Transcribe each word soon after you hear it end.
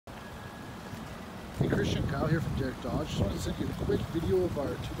Christian, Kyle here from Derek Dodge. Just wanted to send you a quick video of our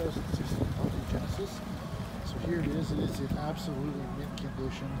 2016 Audi Genesis. So here it is. It is in absolutely mint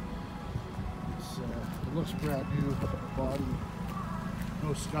condition. It looks brand new. Body,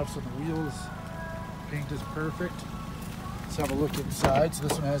 no scuffs on the wheels. Paint is perfect. Let's have a look inside. So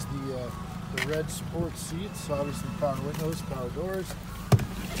this one has the red sport seats. Obviously power windows, power doors.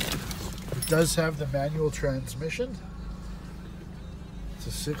 It does have the manual transmission. It's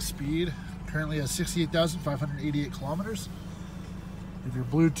a 6-speed. Currently has 68,588 kilometers. You have your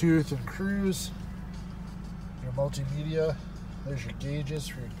Bluetooth and cruise, your multimedia. There's your gauges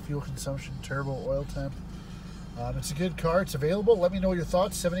for your fuel consumption, turbo, oil temp. It's a good car. It's available. Let me know your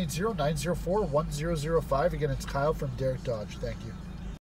thoughts. 780-904-1005. Again, it's Kyle from Derek Dodge. Thank you.